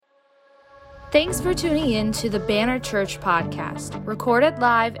Thanks for tuning in to the Banner Church podcast, recorded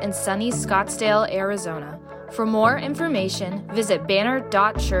live in sunny Scottsdale, Arizona. For more information, visit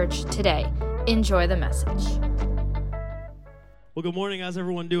banner.church today. Enjoy the message. Well, good morning. How's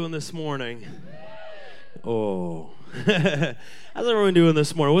everyone doing this morning? Oh, how's everyone doing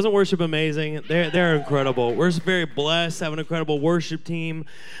this morning? Wasn't worship amazing? They're incredible. We're just very blessed to have an incredible worship team.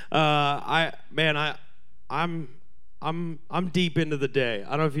 I'm deep into the day.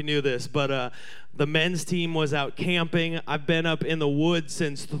 I don't know if you knew this, but the men's team was out camping. I've been up in the woods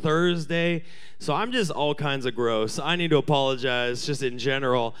since Thursday, so I'm just all kinds of gross. I need to apologize just in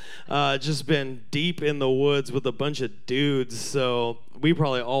general. Just been deep in the woods with a bunch of dudes, so we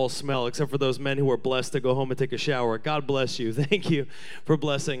probably all smell, except for those men who are blessed to go home and take a shower. God bless you. Thank you for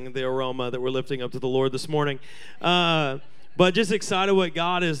blessing the aroma that we're lifting up to the Lord this morning. But just excited what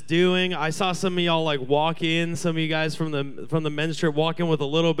God is doing. I saw some of y'all like walk in, some of you guys from the men's trip walk in with a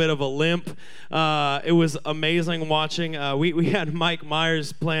little bit of a limp. It was amazing watching. We had Mike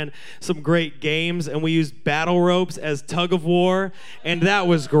Myers playing some great games, and we used battle ropes as tug of war, and that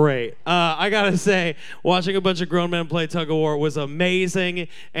was great. I gotta say, watching a bunch of grown men play tug of war was amazing.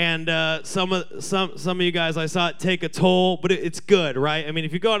 And some of you guys, I saw it take a toll, but it's good, right? I mean,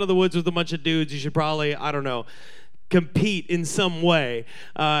 if you go out of the woods with a bunch of dudes, you should probably, I don't know, compete in some way,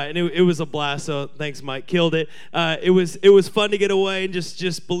 and it was a blast. So thanks, Mike, killed it. It was fun to get away and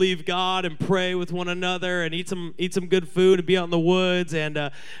just believe God and pray with one another and eat some good food and be out in the woods. And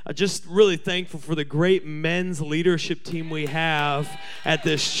just really thankful for the great men's leadership team we have at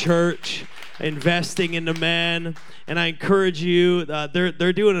this church, investing into men. And I encourage you,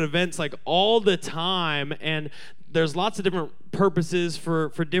 they're doing events like all the time, and there's lots of different purposes for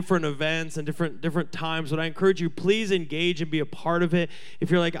different events and different times, but I encourage you, please engage and be a part of it.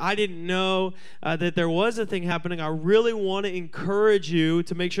 If you're like, I didn't know that there was a thing happening, I really want to encourage you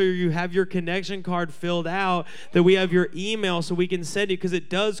to make sure you have your connection card filled out, that we have your email so we can send you, because it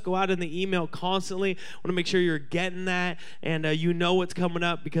does go out in the email constantly. I want to make sure you're getting that, and you know what's coming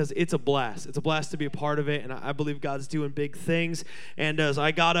up, because it's a blast. It's a blast to be a part of it, and I believe God's doing big things. And as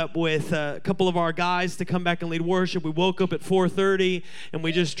I got up with a couple of our guys to come back and lead worship, we woke up at 4:30, and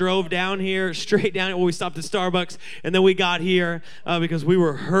we just drove down here, straight down. Well, we stopped at Starbucks, and then we got here because we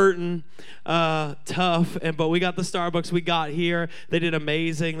were hurting tough. But we got the Starbucks. We got here. They did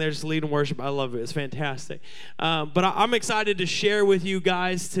amazing. They're just leading worship. I love it. It's fantastic. But I'm excited to share with you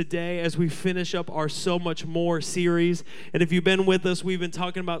guys today as we finish up our So Much More series. And if you've been with us, we've been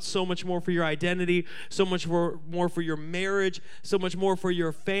talking about so much more for your identity, so much more for your marriage, so much more for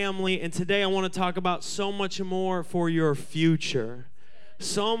your family. And today I want to talk about so much more for your future.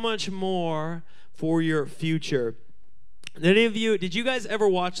 So much more for your future. Any of you, did you guys ever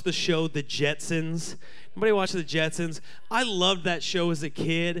watch the show The Jetsons? Anybody watch The Jetsons? I loved that show as a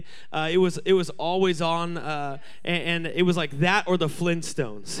kid. It was always on, and it was like that or the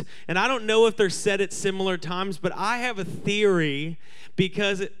Flintstones. And I don't know if they're set at similar times, but I have a theory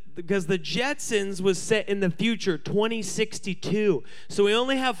because the Jetsons was set in the future, 2062. So we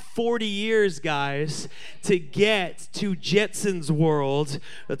only have 40 years, guys, to get to Jetsons world.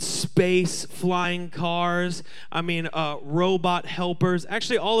 That's space, flying cars, robot helpers.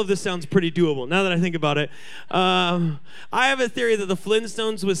 Actually, all of this sounds pretty doable now that I think about it. I have a theory that the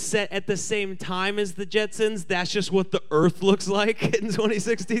Flintstones was set at the same time as the Jetsons. That's just what the Earth looks like in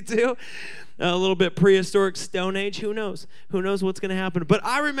 2062. A little bit prehistoric Stone Age. Who knows? Who knows what's going to happen? But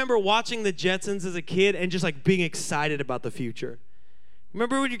I remember watching the Jetsons as a kid and just like being excited about the future.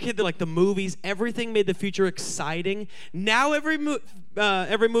 Remember when you're a kid, like the movies, everything made the future exciting. Now every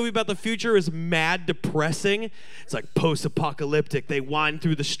movie about the future is mad depressing. It's like post-apocalyptic. They wind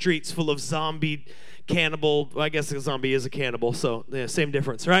through the streets full of zombie cannibal. Well, I guess a zombie is a cannibal, so yeah, same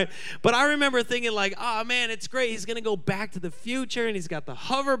difference, right? But I remember thinking like, oh man, it's great. He's gonna go back to the future, and he's got the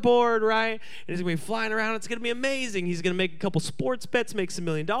hoverboard, right? And he's gonna be flying around. It's gonna be amazing. He's gonna make a couple sports bets, make some $1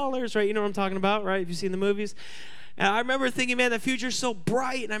 million, right? You know what I'm talking about, right? If you've seen the movies. And I remember thinking, man, the future's so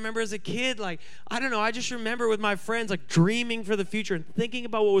bright. And I remember as a kid, like, I don't know, I just remember with my friends, like, dreaming for the future and thinking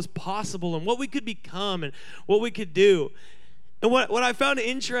about what was possible and what we could become and what we could do. And what I found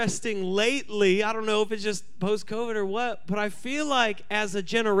interesting lately, I don't know if it's just post-COVID or what, but I feel like as a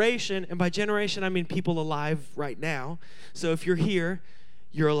generation, and by generation I mean people alive right now. So if you're here,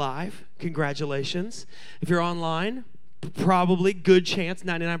 you're alive. Congratulations. If you're online, probably, good chance,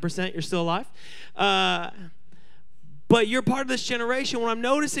 99% you're still alive. But you're part of this generation. What I'm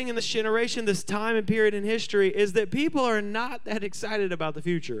noticing in this generation, this time and period in history, is that people are not that excited about the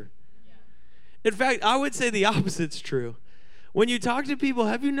future. In fact, I would say the opposite's true. When you talk to people,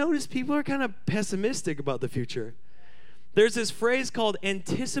 have you noticed people are kind of pessimistic about the future? There's this phrase called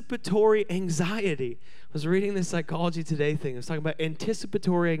anticipatory anxiety. I was reading this Psychology Today thing. It was talking about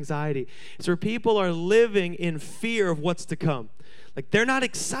anticipatory anxiety. It's where people are living in fear of what's to come. Like, they're not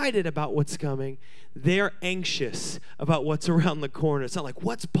excited about what's coming. They're anxious about what's around the corner. It's not like,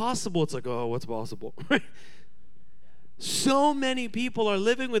 what's possible? It's like, oh, what's possible? So many people are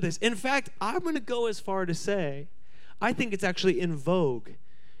living with this. In fact, I'm going to go as far to say, I think it's actually in vogue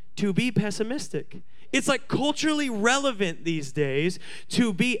to be pessimistic. It's like culturally relevant these days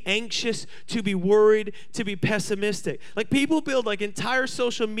to be anxious, to be worried, to be pessimistic. Like, people build like entire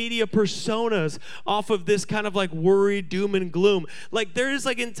social media personas off of this kind of like worry, doom, and gloom. Like, there is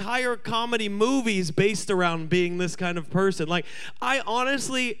like entire comedy movies based around being this kind of person. Like, I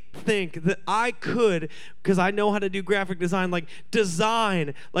honestly think that I could, because I know how to do graphic design, like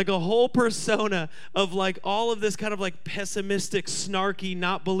design like a whole persona of like all of this kind of like pessimistic, snarky,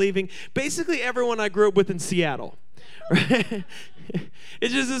 not believing. Basically everyone I grew up with in Seattle. Right?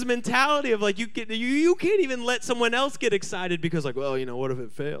 It's just this mentality of like you can't even let someone else get excited because like, well, you know, what if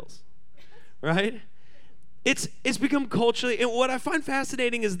it fails? Right? It's become culturally, and what I find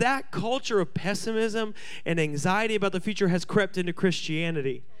fascinating is that culture of pessimism and anxiety about the future has crept into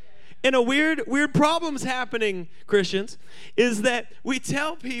Christianity. And a weird problem's happening, Christians, is that we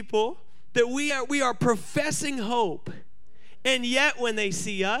tell people that we are professing hope. And yet when they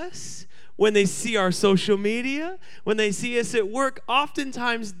see us, when they see our social media, when they see us at work,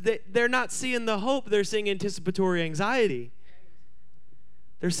 oftentimes they're not seeing the hope, they're seeing anticipatory anxiety.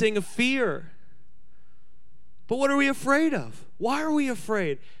 They're seeing a fear. But what are we afraid of? Why are we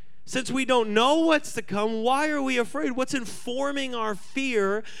afraid? Since we don't know what's to come, why are we afraid? What's informing our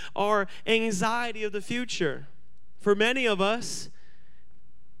fear, our anxiety of the future? For many of us,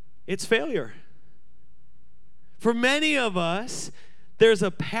 it's failure. For many of us, there's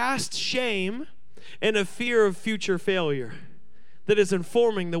a past shame and a fear of future failure that is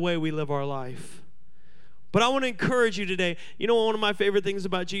informing the way we live our life. But I want to encourage you today. You know what one of my favorite things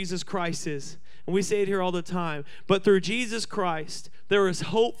about Jesus Christ is? And we say it here all the time. But through Jesus Christ, there is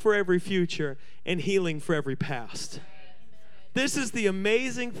hope for every future and healing for every past. This is the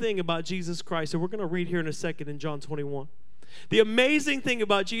amazing thing about Jesus Christ. And we're going to read here in a second in John 21. The amazing thing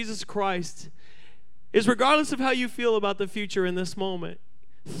about Jesus Christ is regardless of how you feel about the future in this moment,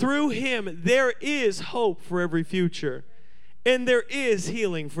 through him, there is hope for every future. And there is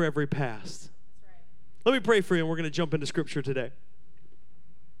healing for every past. Let me pray for you, and we're going to jump into Scripture today.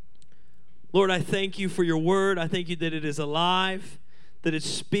 Lord, I thank you for your word. I thank you that it is alive, that it's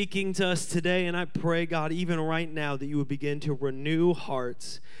speaking to us today. And I pray, God, even right now, that you would begin to renew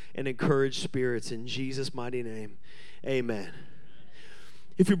hearts and encourage spirits. In Jesus' mighty name, amen.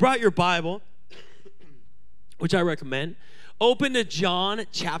 If you brought your Bible, which I recommend, open to John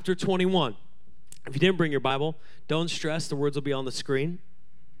chapter 21. If you didn't bring your Bible, don't stress. The words will be on the screen.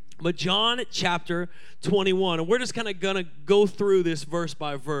 But John chapter 21, and we're just kind of going to go through this verse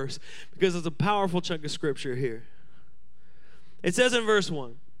by verse because it's a powerful chunk of Scripture here. It says in verse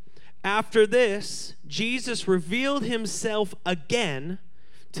 1, after this, Jesus revealed himself again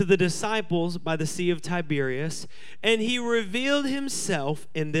to the disciples by the Sea of Tiberias, and he revealed himself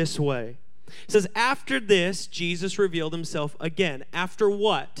in this way. It says, after this, Jesus revealed himself again. After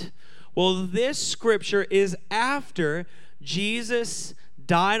what? Well, this Scripture is after Jesus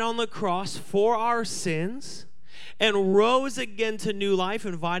died on the cross for our sins and rose again to new life,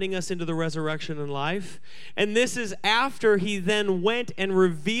 inviting us into the resurrection and life. And this is after he then went and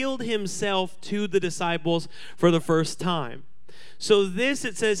revealed himself to the disciples for the first time. So this,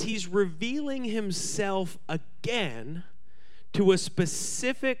 it says, he's revealing himself again to a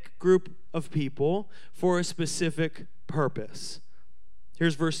specific group of people for a specific purpose.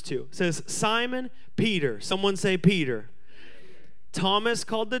 Here's verse 2. It says, Simon Peter. Someone say Peter. Thomas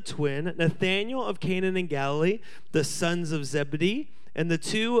called the twin, Nathanael of Cana in Galilee, the sons of Zebedee, and the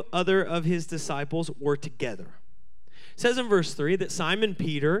two other of his disciples were together. It says in verse 3 that Simon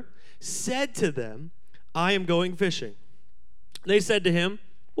Peter said to them, I am going fishing. They said to him,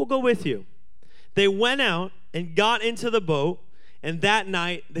 we'll go with you. They went out and got into the boat, and that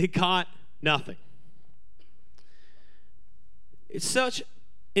night they caught nothing. It's such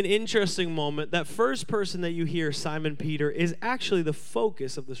an interesting moment. That first person that you hear, Simon Peter, is actually the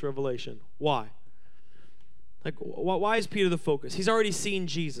focus of this revelation. Why? Like, why is Peter the focus? He's already seen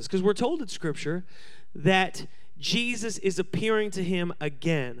Jesus. Because we're told in Scripture that Jesus is appearing to him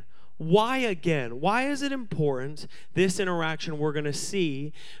again. Why again? Why is it important, this interaction we're going to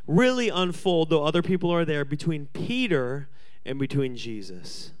see really unfold, though other people are there, between Peter and between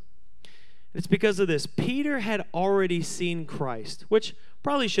Jesus? It's because of this. Peter had already seen Christ, which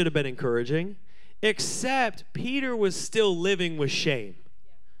probably should have been encouraging. except Peter was still living with shame.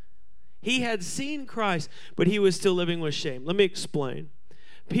 He had seen Christ, but he was still living with shame. Let me explain.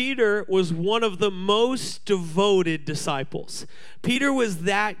 Peter was one of the most devoted disciples. Peter was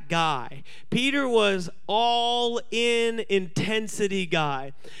that guy. Peter was all in intensity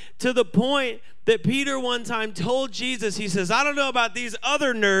guy, to the point that Peter one time told Jesus, he says, I don't know about these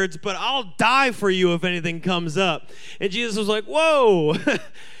other nerds, but I'll die for you if anything comes up. And Jesus was like, whoa.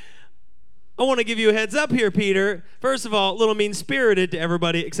 I want to give you a heads up here, Peter. First of all, a little mean-spirited to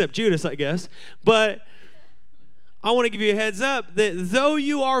everybody except Judas, I guess. But I want to give you a heads up that though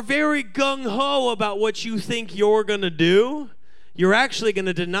you are very gung-ho about what you think you're going to do, you're actually going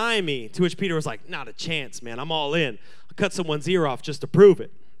to deny me. To which Peter was like, not a chance, man. I'm all in. I'll cut someone's ear off just to prove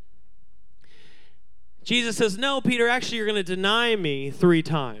it. Jesus says, no, Peter, actually you're going to deny me 3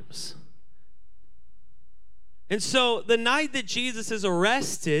 times. And so the night that Jesus is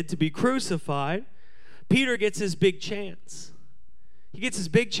arrested to be crucified, Peter gets his big chance. He gets his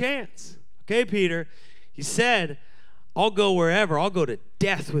big chance. Okay, Peter, he said, I'll go wherever. I'll go to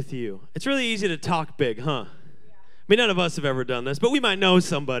death with you. It's really easy to talk big, huh? I mean, none of us have ever done this, but we might know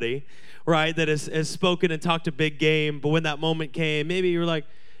somebody, right, that has spoken and talked a big game, but when that moment came, maybe you're like,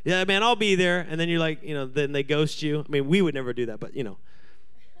 yeah, man, I'll be there. And then you're like, then they ghost you. I mean, we would never do that, but,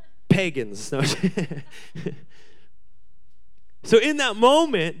 pagans. No. So in that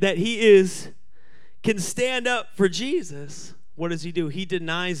moment that he can stand up for Jesus, what does he do? He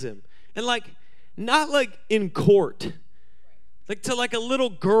denies him. And not like in court, like to like a little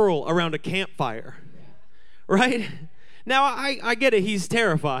girl around a campfire, right? Now, I get it. He's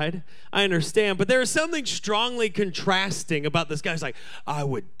terrified. I understand. But there is something strongly contrasting about this guy. He's like, I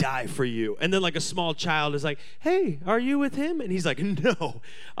would die for you. And then like a small child is like, hey, are you with him? And he's like, no,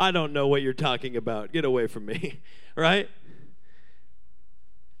 I don't know what you're talking about. Get away from me, right?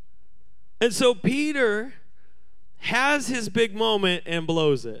 And so Peter has his big moment and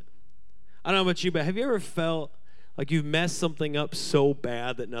blows it. I don't know about you, but have you ever felt like you've messed something up so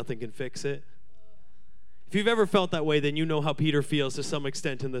bad that nothing can fix it? If you've ever felt that way, then you know how Peter feels to some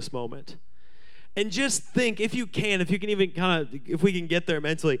extent in this moment. And just think, if you can even if we can get there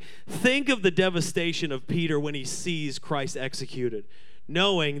mentally, think of the devastation of Peter when he sees Christ executed,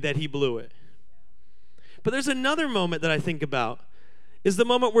 knowing that he blew it. But there's another moment that I think about, is the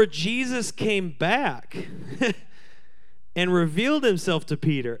moment where Jesus came back and revealed himself to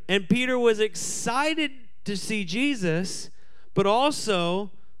Peter. And Peter was excited to see Jesus, but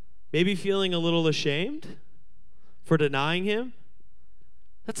also maybe feeling a little ashamed for denying him.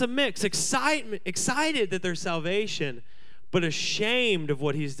 That's a mix. Excited that there's salvation, but ashamed of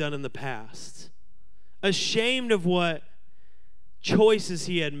what he's done in the past. Ashamed of what choices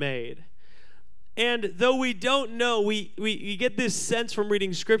he had made. And though we don't know, we get this sense from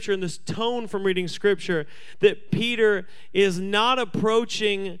reading Scripture and this tone from reading Scripture that Peter is not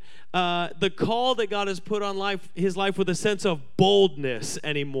approaching the call that God has put on his life with a sense of boldness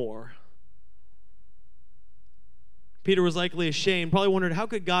anymore. Peter was likely ashamed, probably wondered, how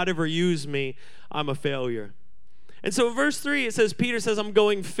could God ever use me? I'm a failure. And so in verse 3, it says, Peter says, I'm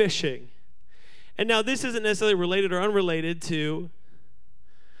going fishing. And now this isn't necessarily related or unrelated to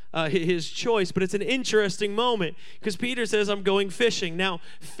his choice, but it's an interesting moment because Peter says, I'm going fishing. Now,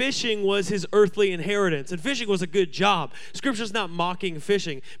 fishing was his earthly inheritance, and fishing was a good job. Scripture's not mocking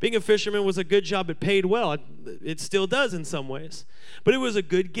fishing. Being a fisherman was a good job. It paid well. It still does in some ways, but it was a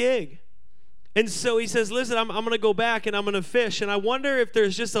good gig. And so he says, listen, I'm going to go back and I'm going to fish. And I wonder if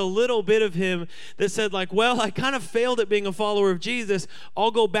there's just a little bit of him that said like, well, I kind of failed at being a follower of Jesus.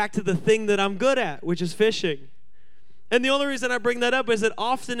 I'll go back to the thing that I'm good at, which is fishing. And the only reason I bring that up is that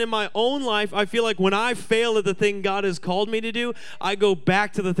often in my own life, I feel like when I fail at the thing God has called me to do, I go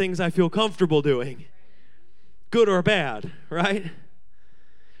back to the things I feel comfortable doing, good or bad, right?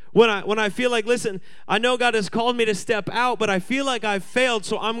 When I feel like, listen, I know God has called me to step out, but I feel like I've failed,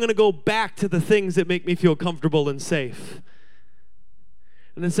 so I'm going to go back to the things that make me feel comfortable and safe.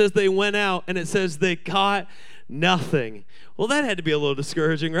 And it says they went out, and it says they caught nothing. Well, that had to be a little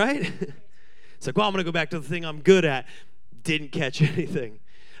discouraging, right? It's like, well, I'm going to go back to the thing I'm good at. Didn't catch anything.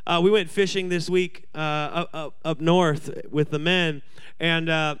 We went fishing this week up north with the men, and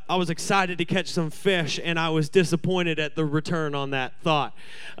I was excited to catch some fish, and I was disappointed at the return on that thought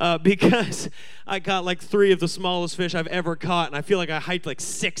because I caught like 3 of the smallest fish I've ever caught, and I feel like I hiked like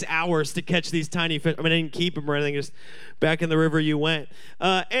 6 hours to catch these tiny fish. I mean, I didn't keep them or anything, just back in the river you went.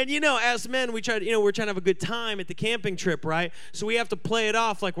 And as men, we're trying to have a good time at the camping trip, right? So we have to play it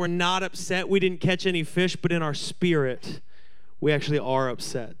off like we're not upset we didn't catch any fish, but in our spirit, we actually are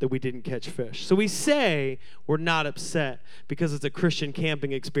upset that we didn't catch fish. So we say we're not upset because it's a Christian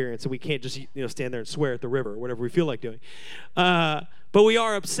camping experience and we can't just stand there and swear at the river or whatever we feel like doing. But we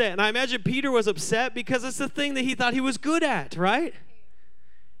are upset. And I imagine Peter was upset because it's the thing that he thought he was good at, right?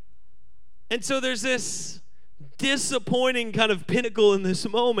 And so there's this disappointing kind of pinnacle in this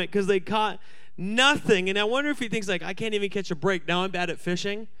moment because they caught nothing. And I wonder if he thinks like, I can't even catch a break. Now I'm bad at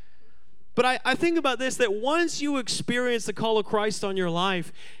fishing. But I think about this, that once you experience the call of Christ on your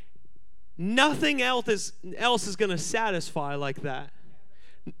life, nothing else is going to satisfy like that.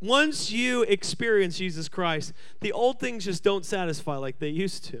 Once you experience Jesus Christ, the old things just don't satisfy like they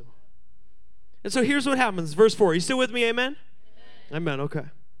used to. And so here's what happens. Verse 4. Are you still with me? Amen? Amen. Okay.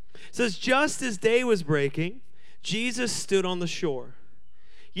 It says, just as day was breaking, Jesus stood on the shore.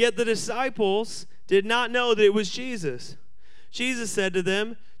 Yet the disciples did not know that it was Jesus. Jesus said to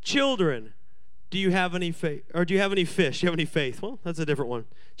them, children, do you have any faith? Or do you have any fish? Do you have any faith? Well, that's a different one.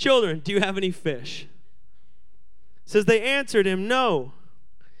 Children, do you have any fish? It says they answered him, no.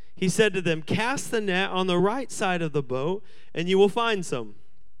 He said to them, cast the net on the right side of the boat, and you will find some.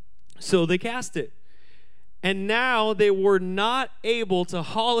 So they cast it. And now they were not able to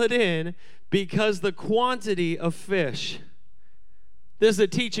haul it in because the quantity of fish. This is a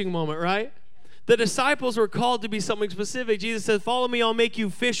teaching moment, right? The disciples were called to be something specific. Jesus said, follow me, I'll make you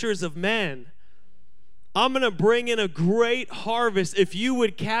fishers of men. I'm going to bring in a great harvest if you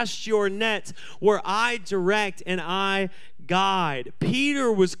would cast your nets where I direct and I guide.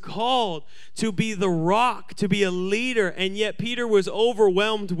 Peter was called to be the rock, to be a leader, and yet Peter was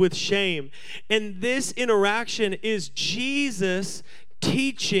overwhelmed with shame. And this interaction is Jesus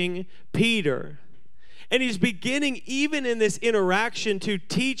teaching Peter. And he's beginning, even in this interaction, to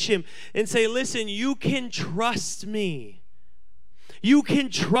teach him and say, listen, you can trust me. You can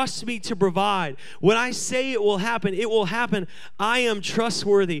trust me to provide. When I say it will happen, it will happen. I am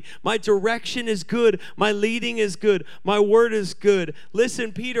trustworthy. My direction is good. My leading is good. My word is good.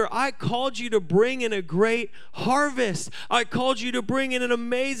 Listen, Peter, I called you to bring in a great harvest. I called you to bring in an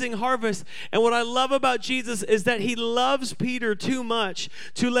amazing harvest. And what I love about Jesus is that he loves Peter too much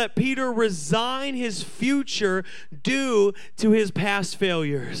to let Peter resign his future due to his past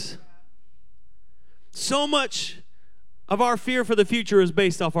failures. So much of our fear for the future is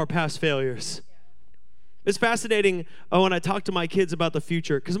based off our past failures. It's fascinating when I talk to my kids about the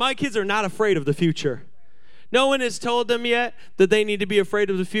future, because my kids are not afraid of the future. No one has told them yet that they need to be afraid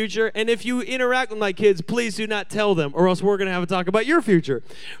of the future. And if you interact with my kids, please do not tell them, or else we're going to have a talk about your future,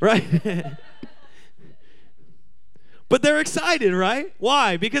 right? But they're excited, right?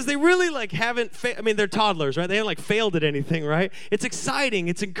 Why? Because they really haven't, they're toddlers, right? They haven't failed at anything, right? It's exciting.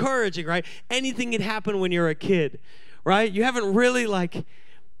 It's encouraging, right? Anything can happen when you're a kid. Right? You haven't really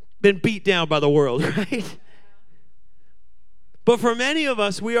been beat down by the world, right? But for many of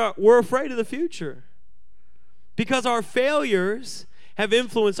us, we're afraid of the future because our failures have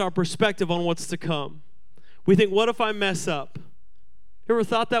influenced our perspective on what's to come. We think, what if I mess up? You ever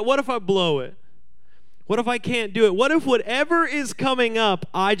thought that? What if I blow it? What if I can't do it? What if whatever is coming up,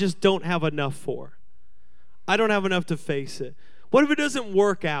 I just don't have enough for? I don't have enough to face it. What if it doesn't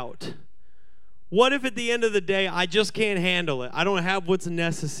work out? What if at the end of the day, I just can't handle it? I don't have what's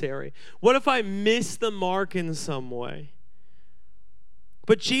necessary. What if I miss the mark in some way?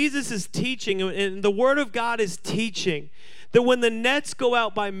 But Jesus is teaching, and the Word of God is teaching, that when the nets go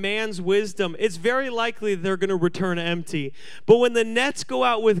out by man's wisdom, it's very likely they're going to return empty. But when the nets go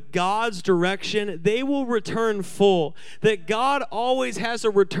out with God's direction, they will return full. That God always has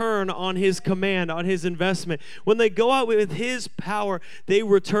a return on his command, on his investment. When they go out with his power, they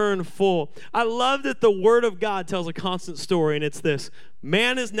return full. I love that the Word of God tells a constant story, and it's this: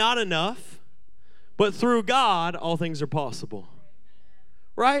 man is not enough, but through God, all things are possible.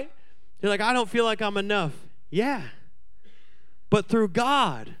 Right? You're like, I don't feel like I'm enough. Yeah. But through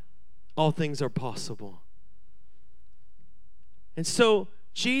God, all things are possible. And so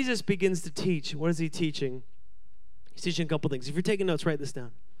Jesus begins to teach. What is he teaching? He's teaching a couple things. If you're taking notes, write this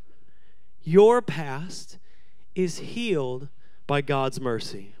down. Your past is healed by God's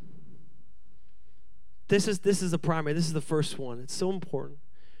mercy. This is the primary. This is the first one. It's so important.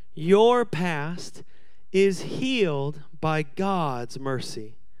 Your past is healed by God's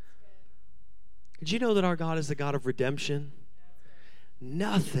mercy. Did you know that our God is the God of redemption?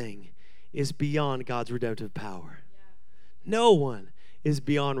 Nothing is beyond God's redemptive power. No one is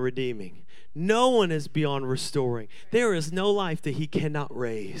beyond redeeming. No one is beyond restoring. There is no life that he cannot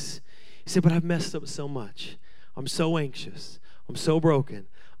raise. He said, but I've messed up so much. I'm so anxious. I'm so broken.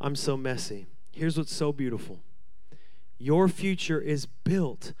 I'm so messy. Here's what's so beautiful. Your future is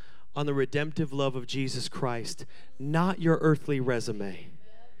built on the redemptive love of Jesus Christ, not your earthly resume.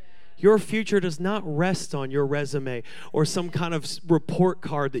 Your future does not rest on your resume or some kind of report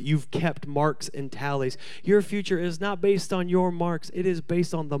card that you've kept marks and tallies. Your future is not based on your marks. It is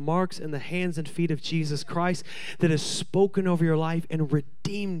based on the marks and the hands and feet of Jesus Christ that has spoken over your life and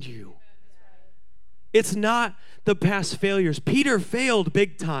redeemed you. It's not the past failures. Peter failed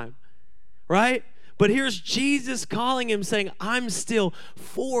big time, right? But here's Jesus calling him saying, I'm still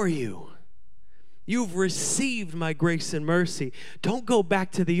for you. You've received my grace and mercy. Don't go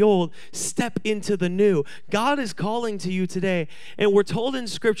back to the old. Step into the new. God is calling to you today. And we're told in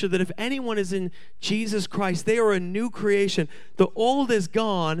Scripture that if anyone is in Jesus Christ, they are a new creation. The old is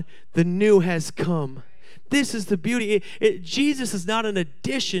gone. The new has come. This is the beauty. Jesus is not an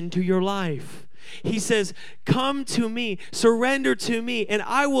addition to your life. He says, come to me, surrender to me, and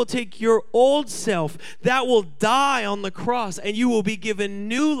I will take your old self that will die on the cross, and you will be given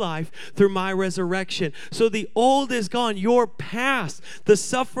new life through my resurrection. So the old is gone. Your past, the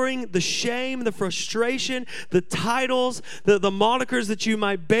suffering, the shame, the frustration, the titles, the monikers that you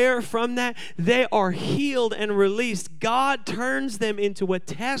might bear from that, they are healed and released. God turns them into a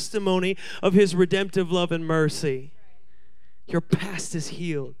testimony of his redemptive love and mercy. Your past is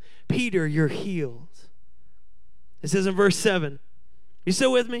healed. Peter, you're healed. It says in verse 7. You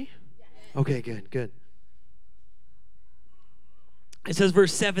still with me? Okay, good. It says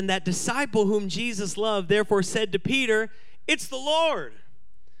verse 7, that disciple whom Jesus loved therefore said to Peter, it's the Lord.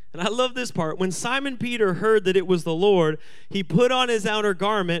 And I love this part. When Simon Peter heard that it was the Lord, he put on his outer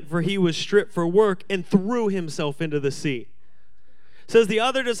garment, for he was stripped for work, and threw himself into the sea. It says the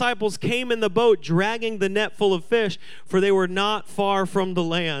other disciples came in the boat dragging the net full of fish, for they were not far from the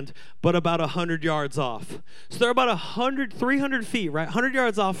land, but about 100 yards off. So they're about 300 feet, right? 100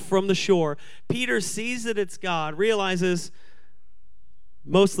 yards off from the shore. Peter sees that it's God, realizes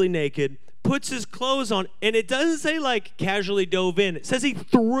mostly naked, puts his clothes on, and it doesn't say like casually dove in. It says he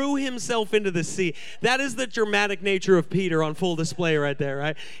threw himself into the sea. That is the dramatic nature of Peter on full display right there,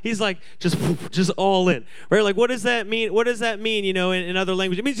 right? He's like just all in, right? Like what does that mean? What does that mean, you know, in other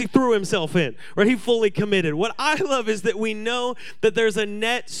language? It means he threw himself in, right? He fully committed. What I love is that we know that there's a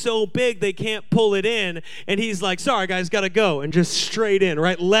net so big they can't pull it in, and he's like, sorry guys, gotta go, and just straight in,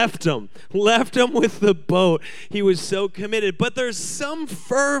 right? Left him with the boat. He was so committed. But there's some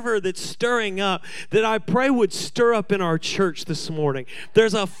fervor that's stirring up that I pray would stir up in our church this morning.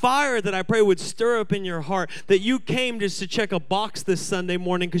 There's a fire that I pray would stir up in your heart, that you came just to check a box this Sunday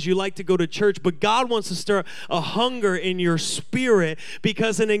morning because you like to go to church, but God wants to stir a hunger in your spirit,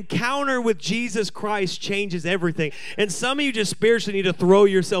 because an encounter with Jesus Christ changes everything. And some of you just spiritually need to throw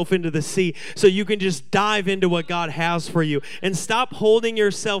yourself into the sea so you can just dive into what God has for you, and stop holding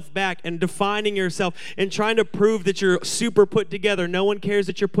yourself back and defining yourself and trying to prove that you're super put together. No one cares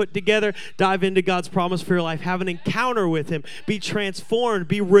that you're put together. Dive into God's promise for your life. Have an encounter with him. Be transformed.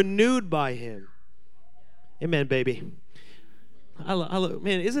 Be renewed by him. Amen, baby.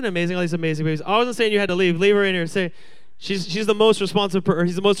 Man, isn't it amazing, all these amazing babies? I wasn't saying you had to leave. Leave her in here. Say, she's the most responsive.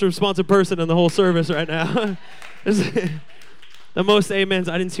 He's the most responsive person in the whole service right now. The most amens.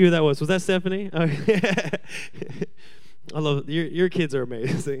 I didn't see who that was. Was that Stephanie? Okay. I love it. Your kids are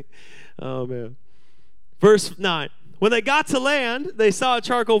amazing. Oh man. Verse 9. When they got to land, they saw a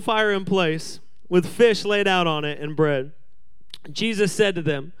charcoal fire in place with fish laid out on it and bread. Jesus said to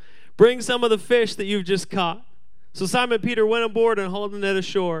them, bring some of the fish that you've just caught. So Simon Peter went aboard and hauled the net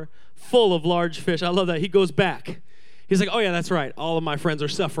ashore full of large fish. I love that. He goes back. He's like, oh yeah, that's right. All of my friends are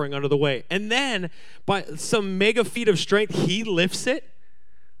suffering under the weight. And then by some mega feat of strength, he lifts it.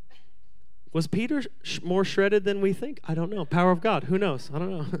 Was Peter more shredded than we think? I don't know. Power of God. Who knows? I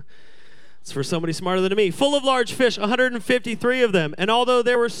don't know. It's for somebody smarter than me. Full of large fish, 153 of them. And although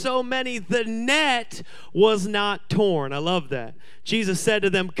there were so many, the net was not torn. I love that. Jesus said to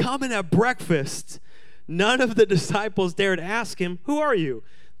them, come and have breakfast. None of the disciples dared ask him, who are you?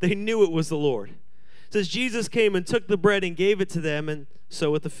 They knew it was the Lord. It says Jesus came and took the bread and gave it to them, and so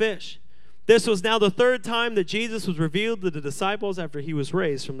with the fish. This was now the third time that Jesus was revealed to the disciples after he was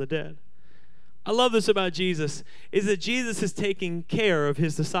raised from the dead. I love this about Jesus, is that Jesus is taking care of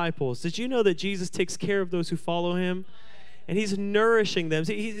his disciples. Did you know that Jesus takes care of those who follow him? And he's nourishing them.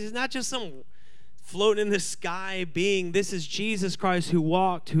 He's not just some floating in the sky being. This is Jesus Christ who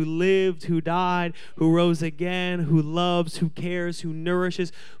walked, who lived, who died, who rose again, who loves, who cares, who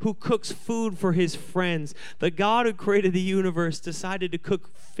nourishes, who cooks food for his friends. The God who created the universe decided to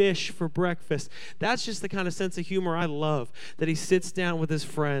cook fish for breakfast. That's just the kind of sense of humor I love, that he sits down with his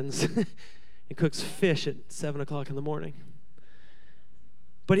friends and cooks fish at 7 o'clock in the morning.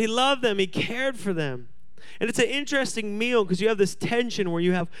 But he loved them. He cared for them. And it's an interesting meal because you have this tension where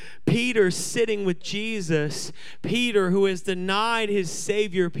you have Peter sitting with Jesus, Peter who has denied his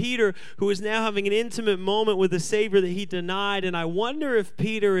Savior, Peter who is now having an intimate moment with the Savior that he denied. And I wonder if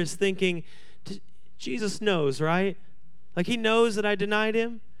Peter is thinking, Jesus knows, right? Like he knows that I denied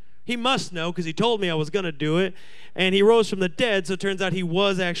him. He must know because he told me I was going to do it. And he rose from the dead, so it turns out he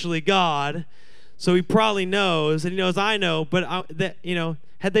was actually God. So he probably knows, and he knows I know, but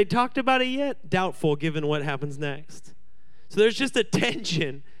had they talked about it yet? Doubtful, given what happens next. So there's just a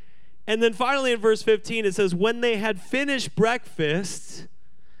tension. And then finally in verse 15, it says, when they had finished breakfast,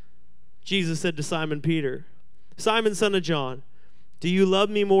 Jesus said to Simon Peter, Simon, son of John, do you love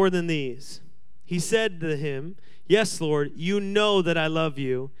me more than these? He said to him, yes, Lord, you know that I love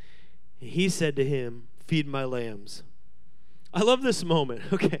you. And he said to him, feed my lambs. I love this moment.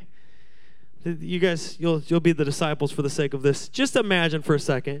 Okay. You guys, you'll be the disciples for the sake of this. Just imagine for a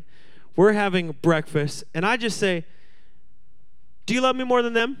second, we're having breakfast, and I just say, do you love me more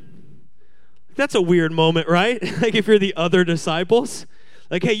than them? That's a weird moment, right? Like if you're the other disciples.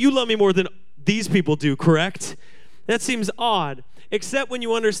 Like, hey, you love me more than these people do, correct? That seems odd, except when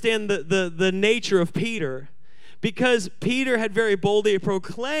you understand the nature of Peter. Because Peter had very boldly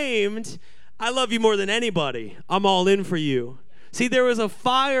proclaimed, I love you more than anybody. I'm all in for you. See, there was a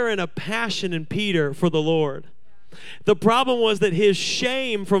fire and a passion in Peter for the Lord. The problem was that his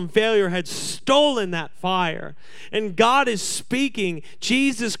shame from failure had stolen that fire. And God is speaking,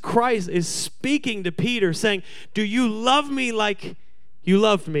 Jesus Christ is speaking to Peter saying, do you love me like you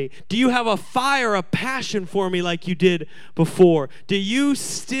loved me? Do you have a fire, a passion for me like you did before? Do you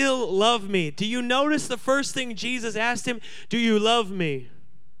still love me? Do you notice the first thing Jesus asked him? Do you love me?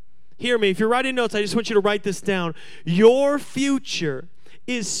 Hear me. If you're writing notes, I just want you to write this down. Your future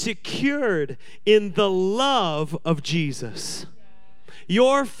is secured in the love of Jesus.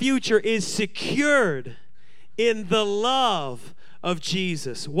 Your future is secured in the love of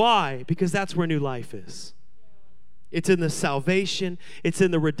Jesus. Why? Because that's where new life is. It's in the salvation. It's in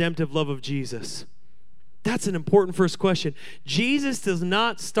the redemptive love of Jesus. That's an important first question. Jesus does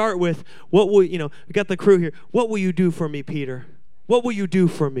not start with, we got the crew here. What will you do for me, Peter? What will you do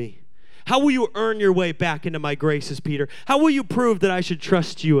for me? How will you earn your way back into my graces, Peter? How will you prove that I should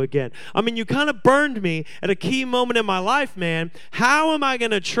trust you again? I mean, you kind of burned me at a key moment in my life, man. How am I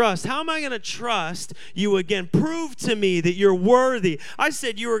going to trust? How am I going to trust you again? Prove to me that you're worthy. I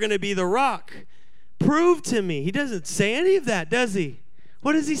said you were going to be the rock. Prove to me. He doesn't say any of that, does he?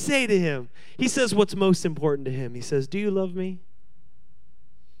 What does he say to him? He says what's most important to him. He says, do you love me?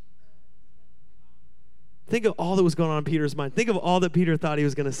 Think of all that was going on in Peter's mind. Think of all that Peter thought he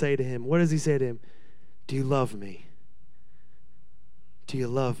was going to say to him. What does he say to him? Do you love me? Do you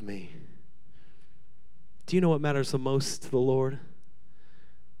love me? Do you know what matters the most to the Lord?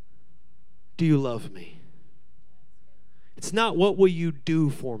 Do you love me? It's not what will you do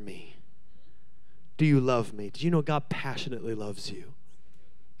for me. Do you love me? Do you know God passionately loves you?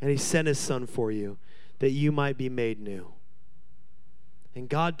 And he sent his son for you that you might be made new. And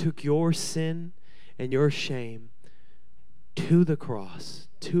God took your sin and your shame to the cross,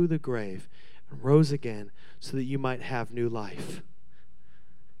 to the grave, and rose again so that you might have new life.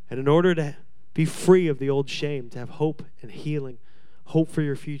 And in order to be free of the old shame, to have hope and healing, hope for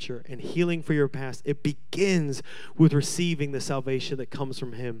your future and healing for your past, it begins with receiving the salvation that comes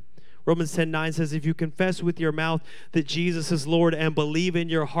from him. Romans 10:9 says, if you confess with your mouth that Jesus is Lord and believe in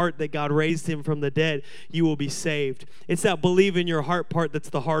your heart that God raised him from the dead, you will be saved. It's that believe in your heart part that's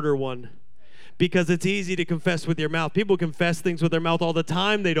the harder one. Because it's easy to confess with your mouth. People confess things with their mouth all the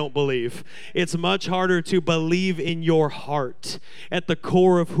time they don't believe. It's much harder to believe in your heart at the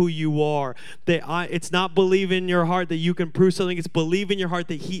core of who you are. It's not believe in your heart that you can prove something. It's believe in your heart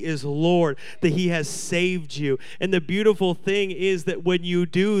that he is Lord, that he has saved you. And the beautiful thing is that when you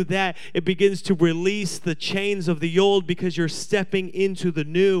do that, it begins to release the chains of the old because you're stepping into the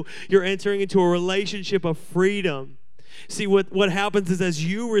new. You're entering into a relationship of freedom. See, what happens is as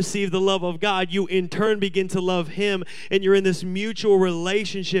you receive the love of God, you in turn begin to love him, and you're in this mutual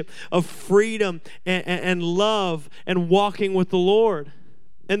relationship of freedom and love and walking with the Lord.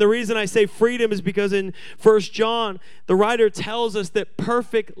 And the reason I say freedom is because in 1 John, the writer tells us that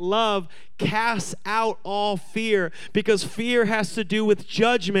perfect love casts out all fear, because fear has to do with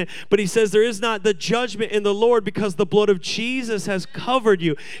judgment. But he says there is not the judgment in the Lord because the blood of Jesus has covered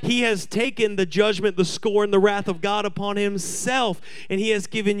you. He has taken the judgment, the scorn, the wrath of God upon himself, and he has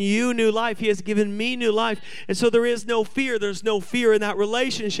given you new life. He has given me new life. And so there is no fear. There's no fear in that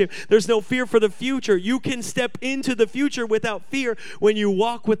relationship. There's no fear for the future. You can step into the future without fear when you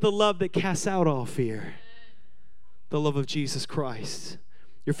walk with the love that casts out all fear. The love of Jesus Christ.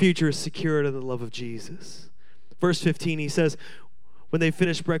 Your future is secured in the love of Jesus. Verse 15, he says, when they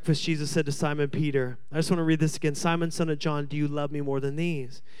finished breakfast, Jesus said to Simon Peter, I just want to read this again. Simon, son of John, do you love me more than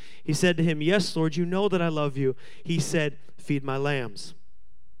these? He said to him, yes, Lord, you know that I love you. He said, feed my lambs.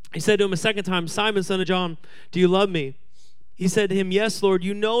 He said to him a second time, Simon, son of John, do you love me? He said to him, yes, Lord,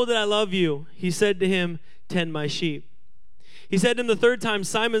 you know that I love you. He said to him, tend my sheep. He said to him the third time,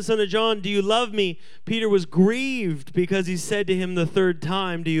 Simon, son of John, do you love me? Peter was grieved because he said to him the third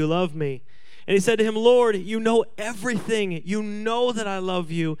time, do you love me? And he said to him, Lord, you know everything. You know that I love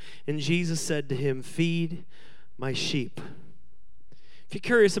you. And Jesus said to him, feed my sheep. If you're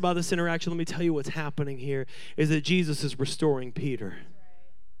curious about this interaction, let me tell you what's happening here is that Jesus is restoring Peter.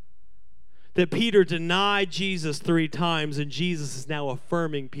 That Peter denied Jesus 3 times, and Jesus is now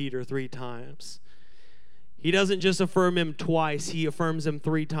affirming Peter 3 times. He doesn't just affirm him twice, he affirms him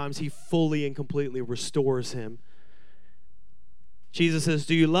 3 times. He fully and completely restores him. Jesus says,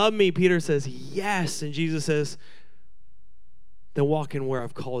 do you love me? Peter says, yes. And Jesus says, then walk in where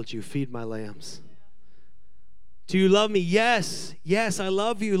I've called you. Feed my lambs. Do you love me? Yes. Yes, I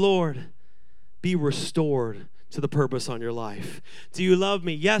love you, Lord. Be restored to the purpose on your life. Do you love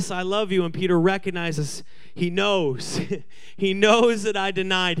me? Yes, I love you. And Peter recognizes, he knows. He knows that I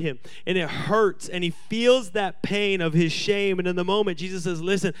denied him. And it hurts. And he feels that pain of his shame. And in the moment, Jesus says,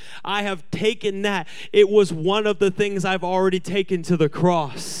 listen, I have taken that. It was one of the things I've already taken to the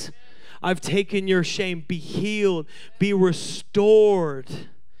cross. I've taken your shame. Be healed. Be restored.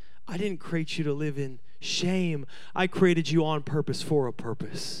 I didn't create you to live in shame. I created you on purpose for a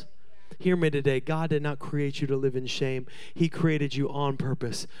purpose. Hear me today. God did not create you to live in shame. He created you on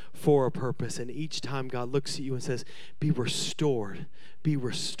purpose for a purpose. And each time God looks at you and says, be restored, be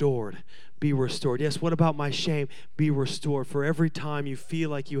restored, be restored. Yes, what about my shame? Be restored. For every time you feel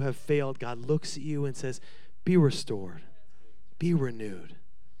like you have failed, God looks at you and says, be restored, be renewed.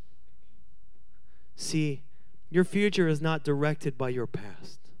 See, your future is not directed by your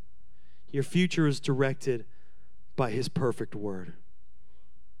past. Your future is directed by His perfect word.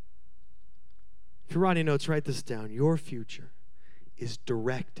 If you're writing notes, write this down. Your future is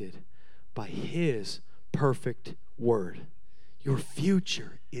directed by His perfect word. Your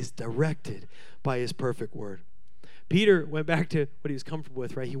future is directed by His perfect word. Peter went back to what he was comfortable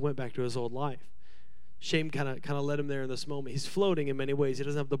with, right? He went back to his old life. Shame kind of led him there in this moment. He's floating in many ways. He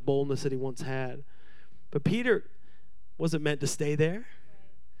doesn't have the boldness that he once had. But Peter wasn't meant to stay there.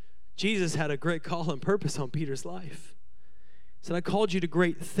 Jesus had a great call and purpose on Peter's life. He said, I called you to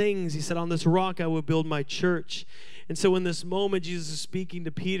great things. He said, on this rock I will build my church. And so in this moment, Jesus is speaking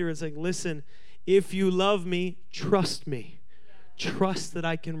to Peter and saying, listen, if you love me, trust me. Trust that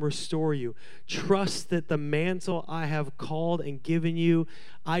I can restore you. Trust that the mantle I have called and given you,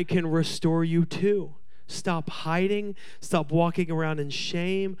 I can restore you too. Stop hiding. Stop walking around in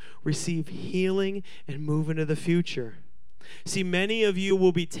shame. Receive healing and move into the future. See, many of you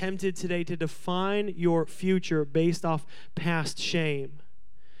will be tempted today to define your future based off past shame.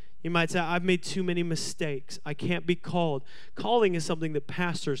 You might say, I've made too many mistakes. I can't be called. Calling is something that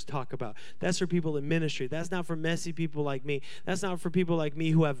pastors talk about. That's for people in ministry. That's not for messy people like me. That's not for people like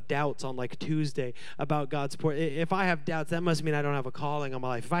me who have doubts on like Tuesday about God's support. If I have doubts, that must mean I don't have a calling on my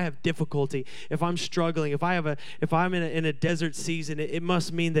life. If I have difficulty, if I'm struggling, if I'm in a desert season, it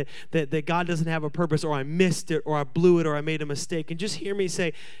must mean that God doesn't have a purpose, or I missed it, or I blew it, or I made a mistake. And just hear me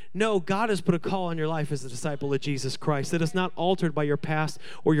say, no, God has put a call on your life as a disciple of Jesus Christ that is not altered by your past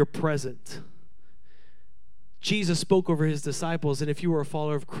or your present. Jesus spoke over His disciples, and if you were a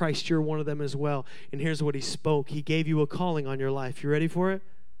follower of Christ, you're one of them as well. And here's what He spoke. He gave you a calling on your life. You ready for it?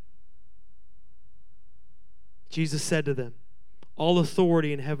 Jesus said to them, all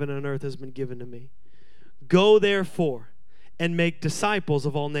authority in heaven and earth has been given to me. Go therefore and make disciples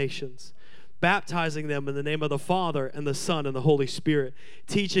of all nations, baptizing them in the name of the Father and the Son and the Holy Spirit,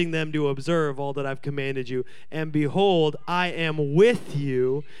 teaching them to observe all that I've commanded you. And behold, I am with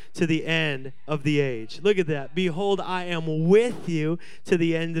you to the end of the age. Look at that. Behold, I am with you to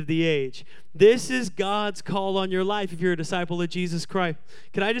the end of the age. This is God's call on your life if you're a disciple of Jesus Christ.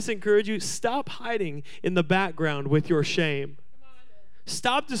 Can I just encourage you, stop hiding in the background with your shame.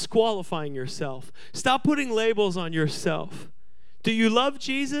 Stop disqualifying yourself. Stop putting labels on yourself. Do you love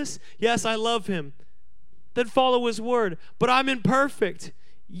Jesus? Yes, I love Him. Then follow His word. But I'm imperfect.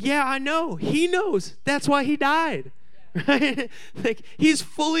 Yeah, I know. He knows. That's why He died. Right? Like, He's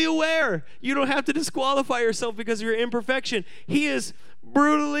fully aware. You don't have to disqualify yourself because of your imperfection. He is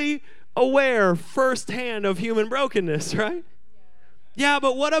brutally aware firsthand of human brokenness, right? Yeah,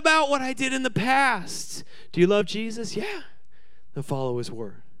 but what about what I did in the past? Do you love Jesus? Yeah. Then follow His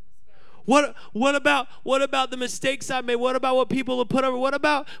word. What about the mistakes I made? What about what people have put over? What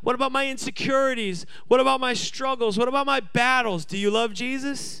about my insecurities? What about my struggles? What about my battles? Do you love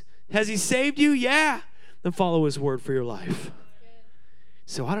Jesus? Has he saved you? Yeah. Then follow his word for your life.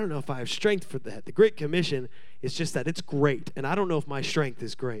 So I don't know if I have strength for that. The Great Commission is just that it's great, and I don't know if my strength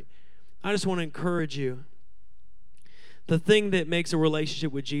is great. I just want to encourage you. The thing that makes a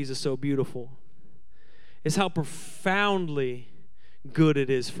relationship with Jesus so beautiful is how profoundly good it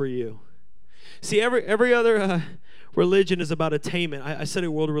is for you. See, every other religion is about attainment. I study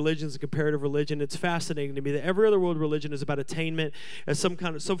world religions and comparative religion. It's fascinating to me that every other world religion is about attainment as some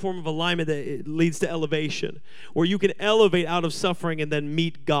form of alignment that it leads to elevation, where you can elevate out of suffering and then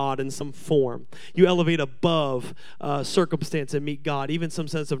meet God in some form. You elevate above circumstance and meet God, even some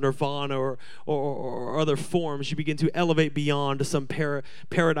sense of nirvana or other forms. You begin to elevate beyond to some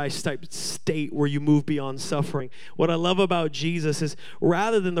paradise type state where you move beyond suffering. What I love about Jesus is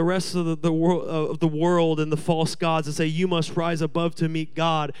rather than the rest of the world and the false gods and say you must rise above to meet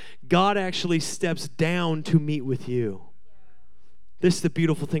God, God actually steps down to meet with you. This is the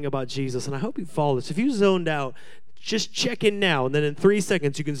beautiful thing about Jesus, and I hope you follow this. If you zoned out, just check in now, and then in 3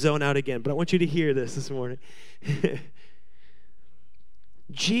 seconds you can zone out again. But I want you to hear this morning.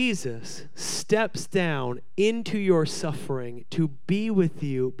 Jesus steps down into your suffering to be with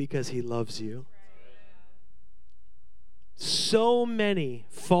you because he loves you. So many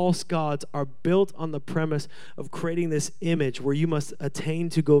false gods are built on the premise of creating this image where you must attain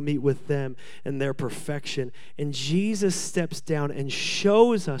to go meet with them and their perfection. And Jesus steps down and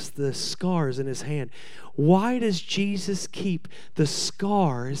shows us the scars in his hand. Why does Jesus keep the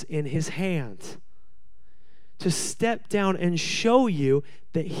scars in his hand? To step down and show you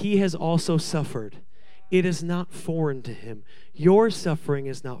that he has also suffered. It is not foreign to him. Your suffering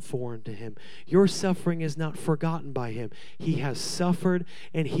is not foreign to him. Your suffering is not forgotten by him. He has suffered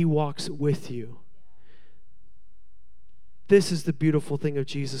and he walks with you. This is the beautiful thing of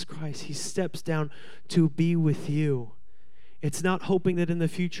Jesus Christ. He steps down to be with you. It's not hoping that in the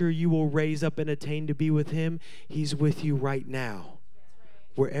future you will raise up and attain to be with him. He's with you right now.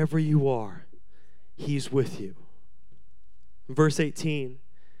 Wherever you are, he's with you. Verse 18.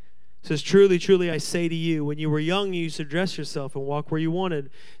 It says, truly, truly, I say to you, when you were young, you used to dress yourself and walk where you wanted.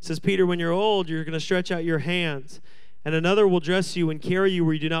 It says, Peter, when you're old, you're going to stretch out your hands, and another will dress you and carry you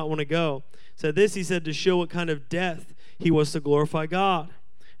where you do not want to go. So this he said to show what kind of death he was to glorify God.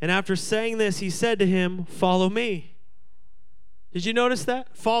 And after saying this, he said to him, follow me. Did you notice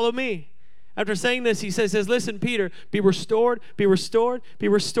that? Follow me. After saying this, he says, listen, Peter, be restored, be restored, be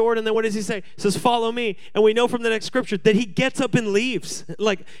restored. And then what does he say? He says, follow me. And we know from the next scripture that he gets up and leaves.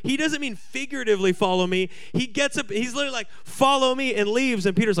 Like, he doesn't mean figuratively follow me. He gets up, he's literally like, follow me, and leaves.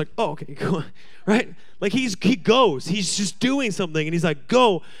 And Peter's like, oh, okay, go on. Right? Like, he goes. He's just doing something. And he's like,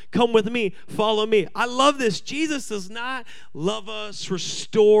 go, come with me, follow me. I love this. Jesus does not love us,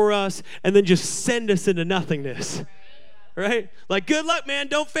 restore us, and then just send us into nothingness. Right? Like, good luck, man.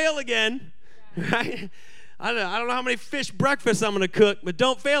 Don't fail again. Right? I don't know how many fish breakfasts I'm going to cook, but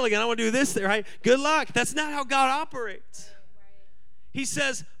don't fail again. I want to do this, right? Good luck. That's not how God operates. He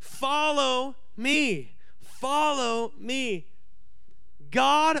says, follow me. Follow me.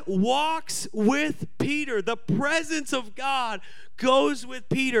 God walks with Peter. The presence of God goes with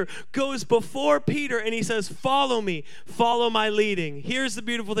Peter, goes before Peter, and he says, follow me, follow my leading. Here's the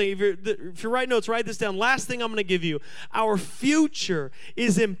beautiful thing. If you're writing notes, write this down. Last thing I'm going to give you. Our future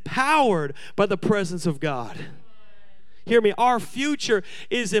is empowered by the presence of God. Hear me. Our future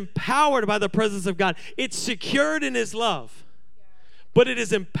is empowered by the presence of God. It's secured in his love, but it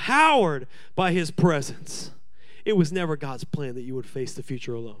is empowered by his presence. It was never God's plan that you would face the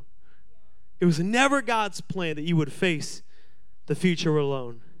future alone. It was never God's plan that you would face the future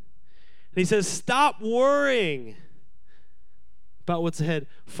alone. And he says, stop worrying about what's ahead.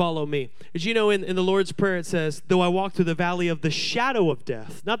 Follow me. As you know, in the Lord's Prayer, it says, though I walk through the valley of the shadow of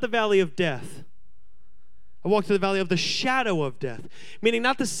death, not the valley of death. I walk through the valley of the shadow of death, meaning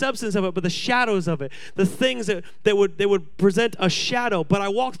not the substance of it, but the shadows of it, the things that would present a shadow, but I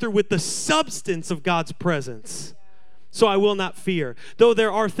walk through with the substance of God's presence. So I will not fear. Though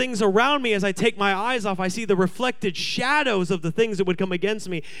there are things around me, as I take my eyes off, I see the reflected shadows of the things that would come against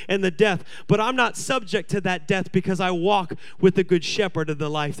me and the death. But I'm not subject to that death because I walk with the good shepherd of the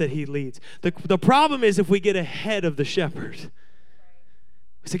life that he leads. The problem is if we get ahead of the shepherd.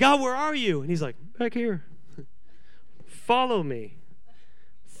 We say, God, where are you? And he's like, back here. Follow me.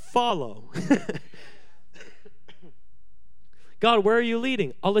 Follow. God, where are you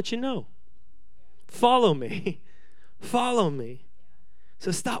leading? I'll let you know. Follow me. Follow me.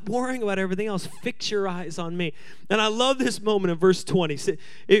 So stop worrying about everything else. Fix your eyes on me. And I love this moment in verse 20.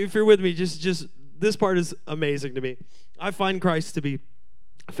 If you're with me, just this part is amazing to me. I find Christ to be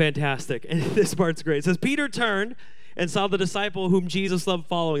fantastic. And this part's great. It says, Peter turned and saw the disciple whom Jesus loved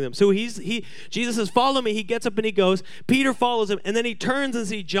following them. So Jesus says, follow me. He gets up and he goes. Peter follows him. And then he turns and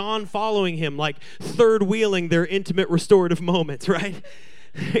sees John following him, like third wheeling their intimate restorative moments, right?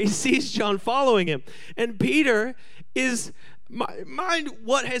 He sees John following him. And Peter is, mind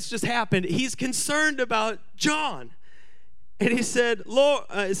what has just happened. He's concerned about John. And he said, Lord,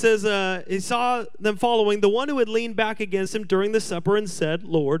 he saw them following the one who had leaned back against him during the supper and said,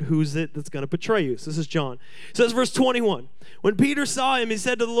 Lord, who's it that's going to betray you? So this is John. It says, verse 21, when Peter saw him, he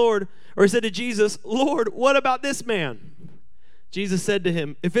said to Jesus, Lord, what about this man? Jesus said to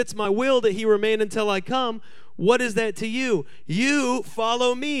him, if it's my will that he remain until I come, what is that to you? You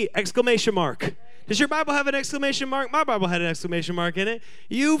follow me! Exclamation mark. Does your Bible have an exclamation mark? My Bible had an exclamation mark in it.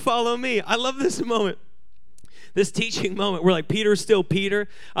 You follow me. I love this moment. This teaching moment where like Peter's still Peter.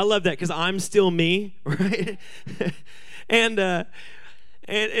 I love that because I'm still me, right? and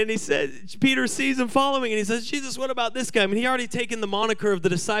he said, Peter sees him following and he says, Jesus, what about this guy? I mean, he already taken the moniker of the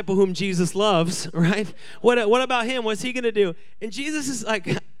disciple whom Jesus loves, right? What about him? What's he going to do? And Jesus is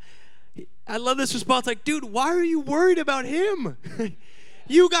like, I love this response, like, dude, why are you worried about him?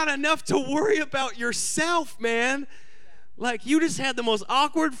 You got enough to worry about yourself, man. Like, you just had the most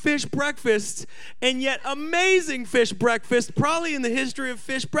awkward fish breakfast and yet amazing fish breakfast, probably in the history of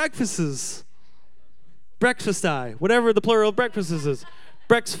fish breakfasts. Breakfast-I, whatever the plural of breakfast is.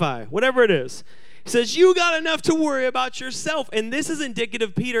 Brexfy, whatever it is. He says, you got enough to worry about yourself. And this is indicative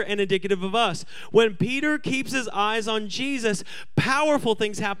of Peter and indicative of us. When Peter keeps his eyes on Jesus, powerful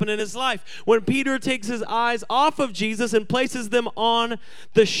things happen in his life. When Peter takes his eyes off of Jesus and places them on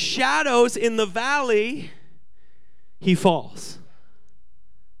the shadows in the valley, he falls.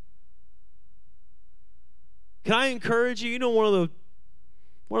 Can I encourage you? You know, one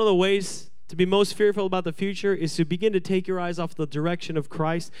of the ways to be most fearful about the future is to begin to take your eyes off the direction of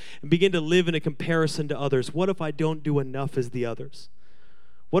Christ and begin to live in a comparison to others. What if I don't do enough as the others?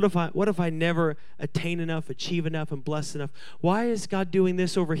 What if I never attain enough, achieve enough, and bless enough? Why is God doing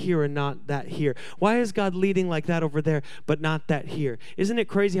this over here and not that here? Why is God leading like that over there but not that here? Isn't it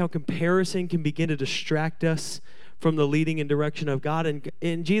crazy how comparison can begin to distract us from the leading and direction of God?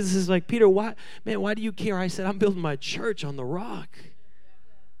 And Jesus is like, Peter, why do you care? I said, I'm building my church on the rock.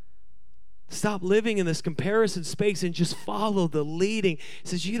 Stop living in this comparison space and just follow the leading. He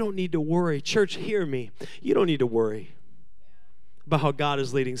says, you don't need to worry. Church, hear me. You don't need to worry about how God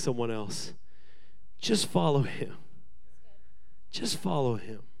is leading someone else. Just follow him. Just follow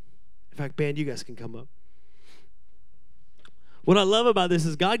him. In fact, band, you guys can come up. What I love about this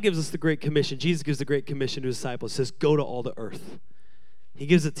is God gives us the Great Commission. Jesus gives the Great Commission to his disciples. He says, go to all the earth. He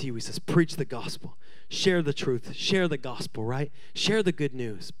gives it to you. He says, preach the gospel. Share the truth. Share the gospel, right? Share the good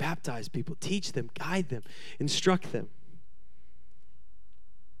news. Baptize people. Teach them. Guide them. Instruct them.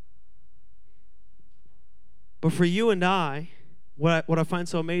 But for you and I, what I find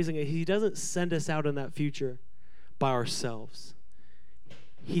so amazing is he doesn't send us out in that future by ourselves.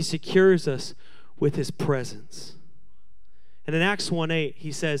 He secures us with his presence. And in Acts 1:8,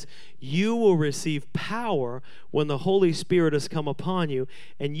 he says, you will receive power when the Holy Spirit has come upon you,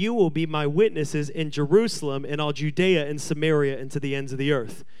 and you will be my witnesses in Jerusalem and all Judea and Samaria and to the ends of the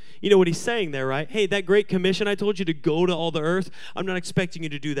earth. You know what he's saying there, right? Hey, that great commission I told you to go to all the earth, I'm not expecting you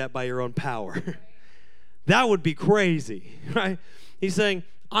to do that by your own power. That would be crazy, right? He's saying,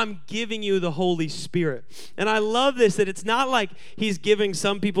 I'm giving you the Holy Spirit. And I love this, that it's not like he's giving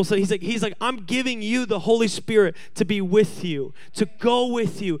some people, so he's like, I'm giving you the Holy Spirit to be with you, to go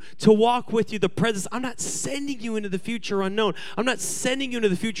with you, to walk with you, the presence. I'm not sending you into the future unknown. I'm not sending you into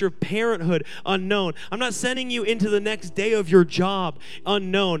the future of parenthood unknown. I'm not sending you into the next day of your job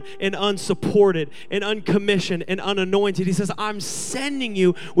unknown and unsupported and uncommissioned and unanointed. He says, I'm sending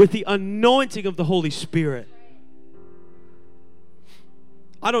you with the anointing of the Holy Spirit.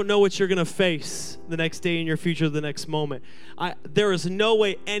 I don't know what you're going to face the next day in your future, the next moment. There is no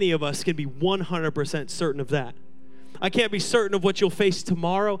way any of us can be 100% certain of that. I can't be certain of what you'll face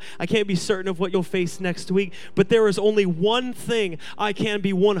tomorrow. I can't be certain of what you'll face next week. But there is only one thing I can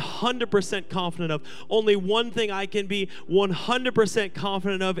be 100% confident of. Only one thing I can be 100%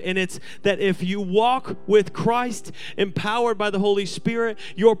 confident of, and it's that if you walk with Christ, empowered by the Holy Spirit,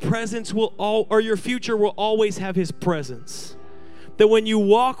 your future will always have his presence. That when you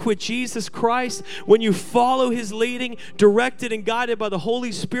walk with Jesus Christ, when you follow his leading, directed and guided by the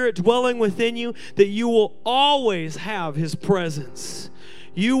Holy Spirit dwelling within you, that you will always have his presence.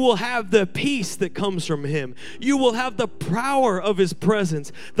 You will have the peace that comes from him. You will have the power of his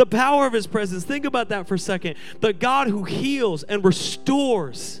presence. The power of his presence. Think about that for a second. The God who heals and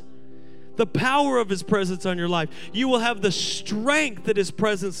restores. The power of his presence on your life. You will have the strength that his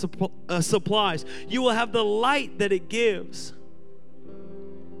presence supplies. You will have the light that it gives.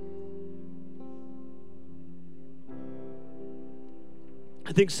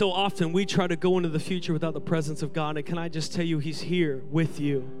 I think so often we try to go into the future without the presence of God. And can I just tell you, he's here with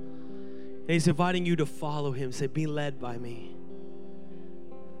you. And he's inviting you to follow him. Say, be led by me.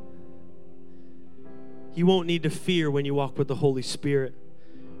 You won't need to fear when you walk with the Holy Spirit,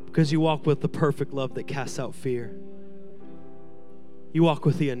 because you walk with the perfect love that casts out fear. You walk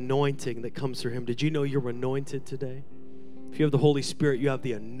with the anointing that comes through him. Did you know you're anointed today? If you have the Holy Spirit, you have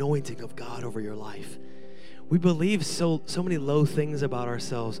the anointing of God over your life. We believe so many low things about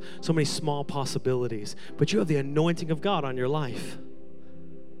ourselves, so many small possibilities, but you have the anointing of God on your life.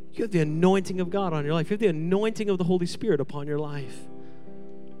 You have the anointing of God on your life. You have the anointing of the Holy Spirit upon your life.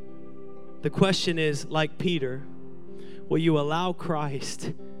 The question is, like Peter, will you allow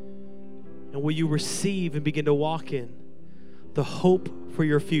Christ, and will you receive and begin to walk in the hope for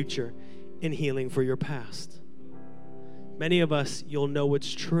your future and healing for your past? Many of us, you'll know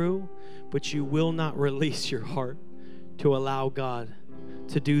it's true, but you will not release your heart to allow God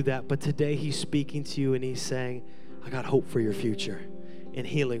to do that. But today he's speaking to you and he's saying, I got hope for your future and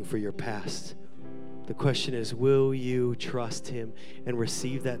healing for your past. The question is, will you trust him and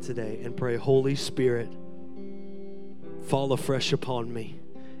receive that today and pray, Holy Spirit, fall afresh upon me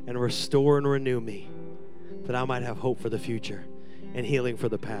and restore and renew me, that I might have hope for the future and healing for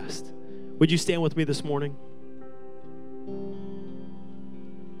the past. Would you stand with me this morning?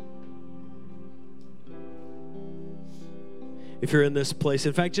 If you're in this place,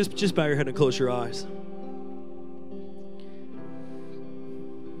 in fact, just bow your head and close your eyes.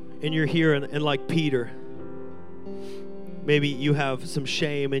 And you're here and like Peter, maybe you have some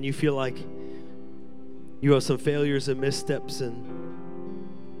shame and you feel like you have some failures and missteps, and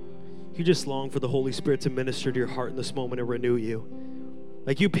you just long for the Holy Spirit to minister to your heart in this moment and renew you.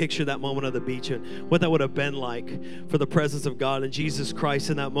 Like you picture that moment on the beach and what that would have been like for the presence of God and Jesus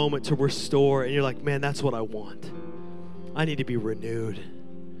Christ in that moment to restore. And you're like, man, that's what I want. I need to be renewed.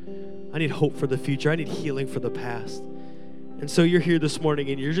 I need hope for the future. I need healing for the past. And so you're here this morning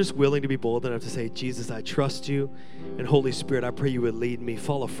and you're just willing to be bold enough to say, Jesus, I trust you. And Holy Spirit, I pray you would lead me,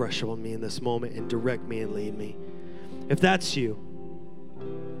 fall afresh on me in this moment and direct me and lead me. If that's you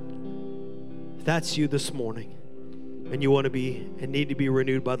this morning and you want to be and need to be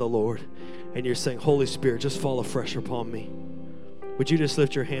renewed by the Lord, and you're saying, Holy Spirit, just fall afresh upon me, would you just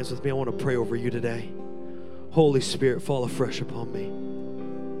lift your hands with me? I want to pray over you today. Holy Spirit, fall afresh upon me.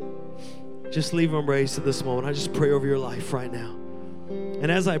 Just leave them raised to this moment. I just pray over your life right now. And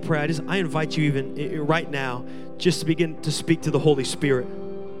as I pray, I invite you even right now just to begin to speak to the Holy Spirit.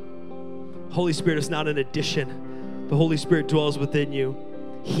 Holy Spirit is not an addition. The Holy Spirit dwells within you.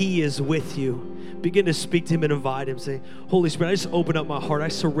 He is with you. Begin to speak to him and invite him. Say, Holy Spirit, I just open up my heart. I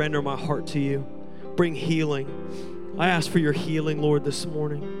surrender my heart to you. Bring healing. I ask for your healing, Lord, this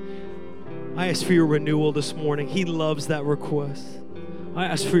morning. I ask for your renewal this morning. He loves that request. I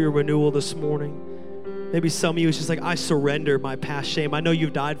ask for your renewal this morning. Maybe some of you, it's just like, I surrender my past shame. I know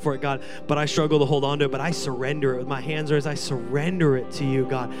you've died for it, God, but I struggle to hold on to it, but I surrender it. With my hands raised, I surrender it to you,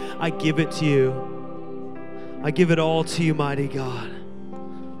 God. I give it to you. I give it all to you, mighty God.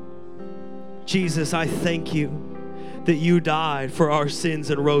 Jesus, I thank you that you died for our sins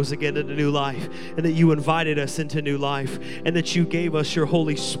and rose again into new life, and that you invited us into new life, and that you gave us your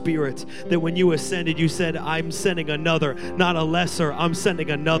Holy Spirit, that when you ascended, you said, I'm sending another, not a lesser, I'm sending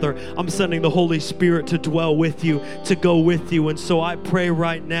another. I'm sending the Holy Spirit to dwell with you, to go with you. And so I pray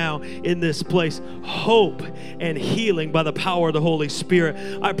right now in this place, hope and healing by the power of the Holy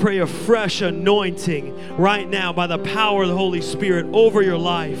Spirit. I pray a fresh anointing right now by the power of the Holy Spirit over your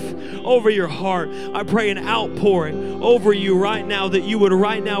life, over your heart. I pray an outpouring over you right now, that you would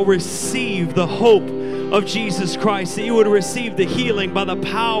right now receive the hope of Jesus Christ, that you would receive the healing by the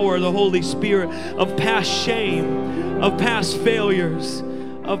power of the Holy Spirit of past shame, of past failures,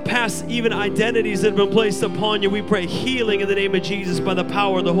 of past even identities that have been placed upon you. We pray healing in the name of Jesus by the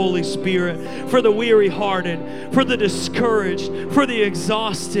power of the Holy Spirit for the weary-hearted, for the discouraged, for the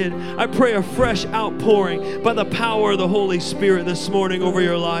exhausted. I pray a fresh outpouring by the power of the Holy Spirit this morning over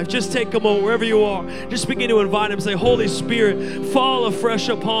your life. Just take a moment wherever you are. Just begin to invite him. Say, Holy Spirit, fall afresh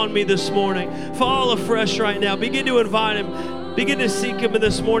upon me this morning. Fall afresh right now. Begin to invite him. Begin to seek him in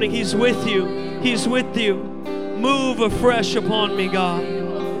this morning. He's with you. He's with you. Move afresh upon me, God.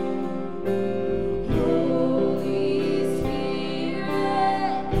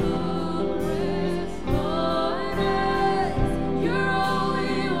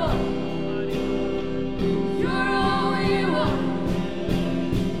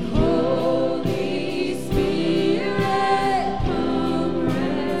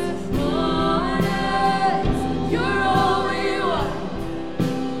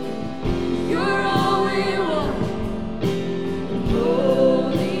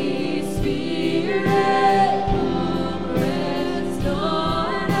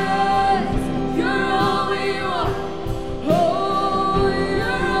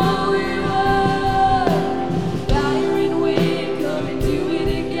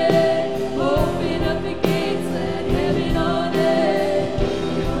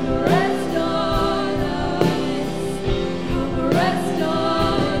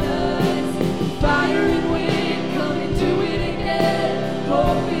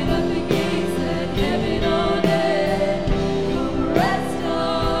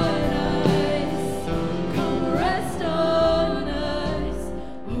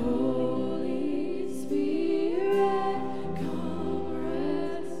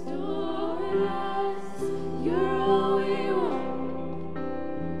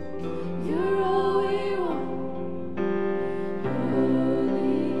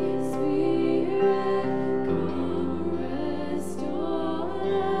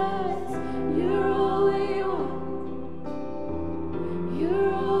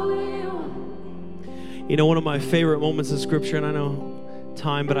 You know, one of my favorite moments of Scripture, and I know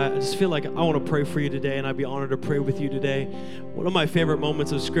time, but I just feel like I want to pray for you today, and I'd be honored to pray with you today. One of my favorite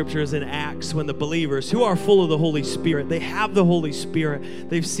moments of Scripture is in Acts, when the believers who are full of the Holy Spirit, they have the Holy Spirit,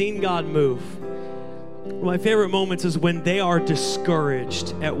 they've seen God move. One of my favorite moments is when they are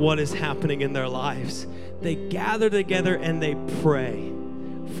discouraged at what is happening in their lives. They gather together and they pray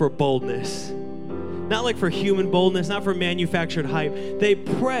for boldness. Not like for human boldness, not for manufactured hype. They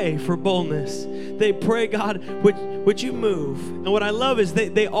pray for boldness. They pray, God, would you move? And what I love is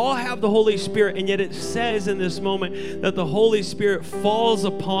they all have the Holy Spirit, and yet it says in this moment that the Holy Spirit falls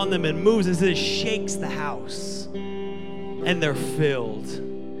upon them and moves as it shakes the house, and they're filled.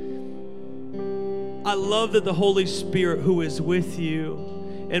 I love that the Holy Spirit who is with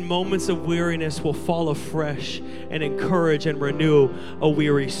you in moments of weariness will fall afresh and encourage and renew a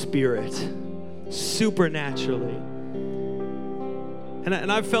weary spirit. Supernaturally. And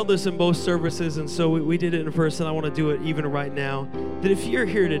I've felt this in both services, and so we did it in person. I want to do it even right now. That if you're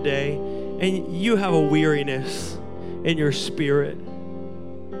here today and you have a weariness in your spirit,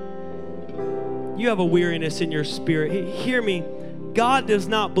 you have a weariness in your spirit, hear me, God does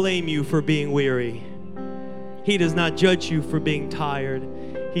not blame you for being weary. He does not judge you for being tired.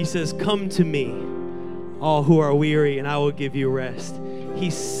 He says, come to me, all who are weary, and I will give you rest. He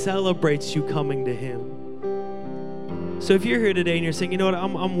celebrates you coming to Him. So if you're here today and you're saying, you know what,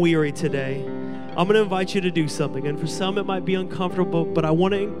 I'm weary today, I'm going to invite you to do something. And for some, it might be uncomfortable, but I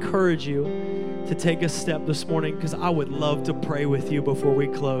want to encourage you to take a step this morning, because I would love to pray with you before we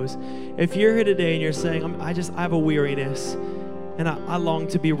close. If you're here today and you're saying, I have a weariness, and I long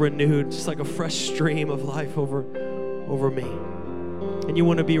to be renewed, just like a fresh stream of life over me, and you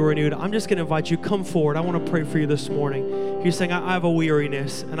want to be renewed, I'm just going to invite you, come forward. I want to pray for you this morning. If you're saying, I have a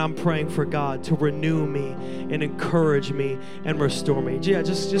weariness, and I'm praying for God to renew me and encourage me and restore me. Yeah,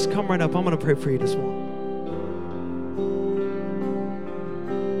 just come right up. I'm going to pray for you this morning.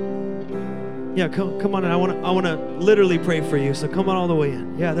 Yeah, come on in. I want to literally pray for you, so come on all the way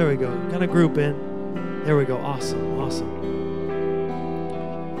in. Yeah, there we go. Got a group in. There we go. Awesome, awesome.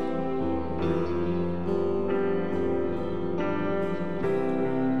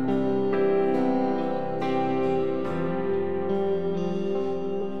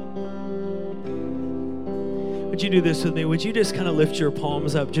 Would you do this with me? Would you just kind of lift your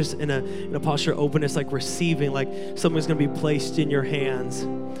palms up just in a posture of openness, like receiving, like something's going to be placed in your hands?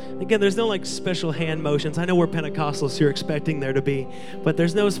 Again, there's no like special hand motions. I know we're Pentecostals, so you're expecting there to be, but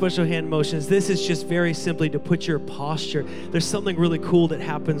there's no special hand motions. This is just very simply to put your posture. There's something really cool that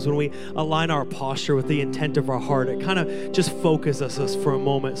happens when we align our posture with the intent of our heart. It kind of just focuses us for a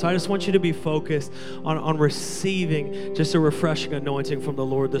moment. So I just want you to be focused on receiving just a refreshing anointing from the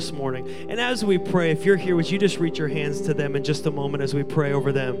Lord this morning. And as we pray, if you're here, would you just reach your hands to them in just a moment as we pray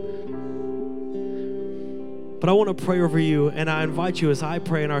over them? But I want to pray over you, and I invite you as I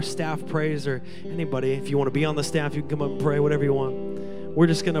pray and our staff prays, or anybody, if you want to be on the staff, you can come up and pray, whatever you want. We're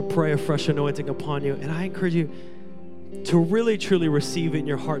just going to pray a fresh anointing upon you, and I encourage you to really, truly receive it in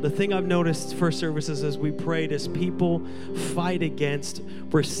your heart. The thing I've noticed for services as we prayed is people fight against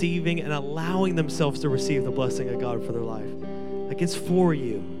receiving and allowing themselves to receive the blessing of God for their life. Like, it's for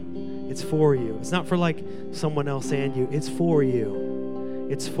you. It's for you. It's not for like someone else and you. It's for you.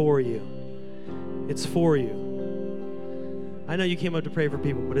 It's for you. It's for you. I know you came up to pray for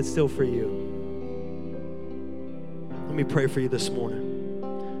people, but it's still for you. Let me pray for you this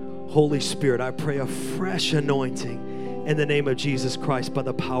morning. Holy Spirit, I pray a fresh anointing in the name of Jesus Christ by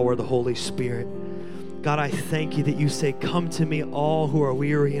the power of the Holy Spirit. God, I thank you that you say, come to me all who are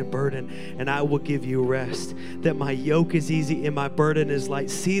weary and burdened, and I will give you rest. That my yoke is easy and my burden is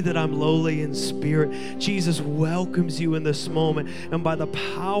light. See that I'm lowly in spirit. Jesus welcomes you in this moment, and by the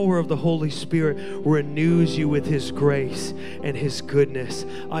power of the Holy Spirit renews you with His grace and His goodness.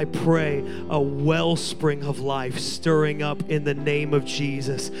 I pray a wellspring of life stirring up in the name of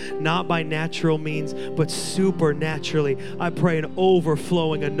Jesus, not by natural means, but supernaturally. I pray an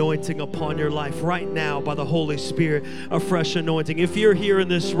overflowing anointing upon your life right now by the Holy Spirit, a fresh anointing. If you're here in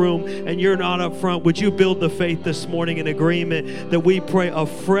this room and you're not up front, would you build the faith this morning in agreement that we pray a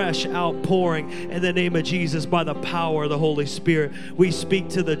fresh outpouring in the name of Jesus by the power of the Holy Spirit? We speak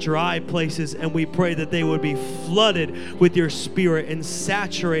to the dry places and we pray that they would be flooded with your Spirit and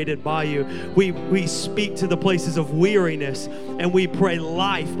saturated by you. We speak to the places of weariness and we pray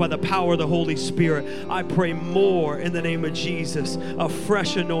life by the power of the Holy Spirit. I pray more in the name of Jesus, a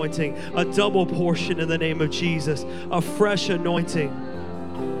fresh anointing, a double portion in the name of Jesus, a fresh anointing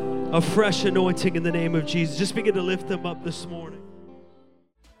in the name of Jesus. Just begin to lift them up this morning.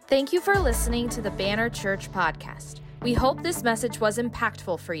 Thank you for listening to the Banner Church podcast. We hope this message was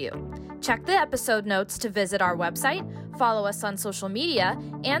impactful for you. Check the episode notes to visit our website, follow us on social media,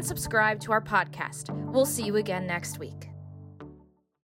 and subscribe to our podcast. We'll see you again next week.